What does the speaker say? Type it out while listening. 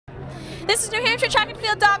This is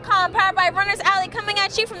NewHampshireTrackandField.com, powered by Runners Alley, coming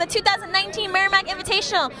at you from the 2019 Merrimack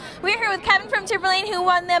Invitational. We're here with Kevin from Timberlane, who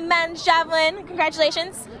won the men's Javelin.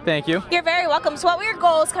 Congratulations. Thank you. You're very welcome. So what were your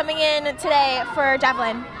goals coming in today for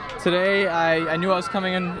Javelin? Today, I knew I was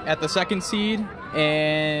coming in at the 2nd seed,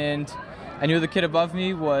 and I knew the kid above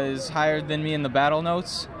me was higher than me in the battle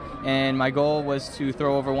notes, and my goal was to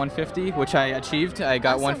throw over 150, which I achieved. I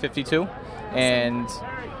got 152, and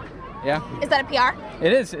yeah. Is that a PR?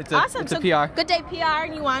 It is. It's a, awesome. It's a PR. Good day PR,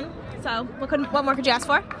 and you won. So what more could you ask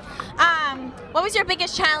for? What was your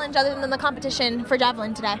biggest challenge other than the competition for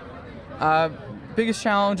Javelin today? Biggest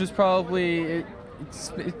challenge was probably,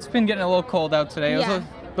 it's been getting a little cold out today. Yeah.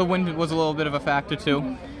 The wind was a little bit of a factor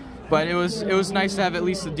too. But it was nice to have at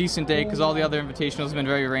least a decent day because all the other invitationals have been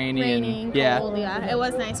very rainy and cold, yeah. It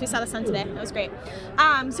was nice. We saw the sun today. It was great.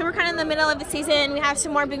 So we're kind of in the middle of the season. We have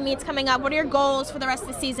some more big meets coming up. What are your goals for the rest of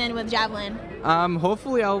the season with Javelin?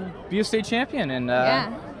 Hopefully I'll be a state champion and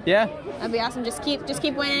yeah. That'd be awesome. Just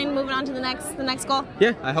keep winning, moving on to the next goal.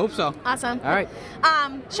 Yeah, I hope so. Awesome. All right.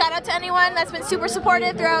 Shout out to anyone that's been super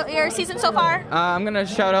supportive throughout your season so far. I'm gonna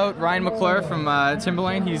shout out Ryan McClure from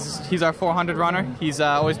Timberlane. He's our 400 runner. He's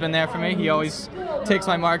always been there for me. He always takes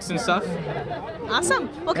my marks and stuff. Awesome.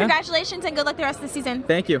 Well, congratulations and good luck the rest of the season.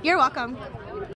 Thank you. You're welcome.